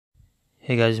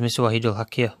Hey guys,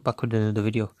 MrWaheedulHaque here, back with another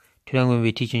video. Today I'm going to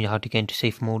be teaching you how to get into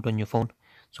safe mode on your phone.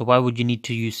 So why would you need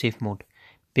to use safe mode?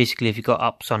 Basically, if you got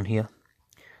apps on here,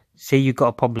 say you got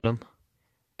a problem,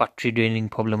 battery draining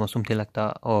problem or something like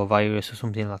that, or a virus or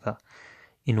something like that,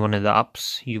 in one of the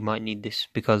apps, you might need this,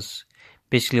 because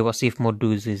basically what safe mode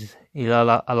does is it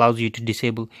allows you to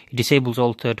it disables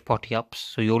all third-party apps,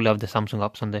 so you only have the Samsung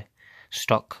apps on the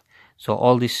stock. So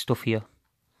all this stuff here,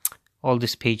 all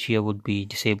this page here would be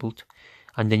disabled,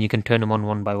 and then you can turn them on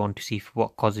one by one to see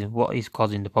what is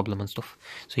causing the problem and stuff.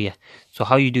 So yeah, so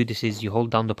how you do this is you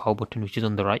hold down the power button, which is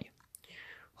on the right,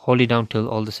 hold it down till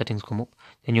all the settings come up,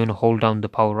 then you want to hold down the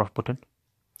power off button,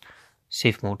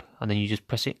 safe mode, and then you just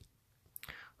press it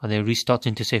and then it restarts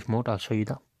into safe mode. I'll show you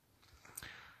that.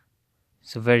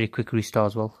 It's a very quick restart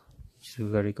as well, which is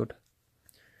very good.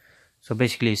 So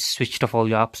basically it's switched off all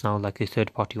your apps now, like the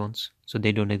third party ones, so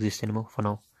they don't exist anymore for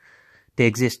now. They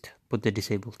exist, but they're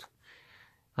disabled.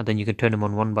 And then you can turn them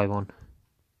on one by one.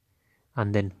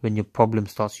 And then when your problem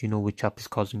starts, you know which app is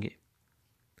causing it.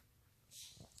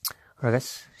 Alright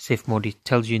guys, safe mode, it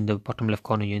tells you in the bottom left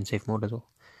corner you're in safe mode as well.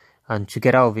 And to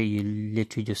get out of it, you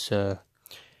literally just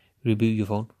reboot your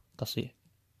phone. That's it.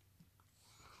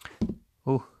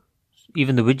 Oh,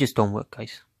 even the widgets don't work,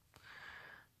 guys.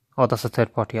 Oh, that's a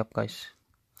third party app, guys.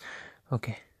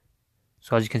 Okay.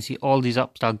 So as you can see, all these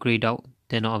apps that are grayed out,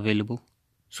 they're not available.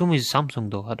 Some is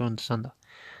Samsung though, I don't understand that.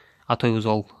 I thought it was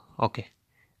all okay.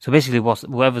 So basically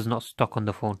whatever's not stuck on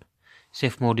the phone,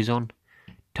 safe mode is on.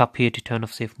 Tap here to turn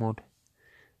off safe mode.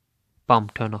 Bam,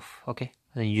 turn off. Okay,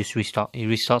 and then you just restart. It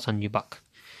restarts and you're back.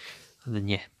 And then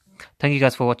yeah, thank you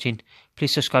guys for watching.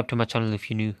 Please subscribe to my channel if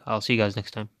you're new. I'll see you guys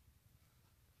next time.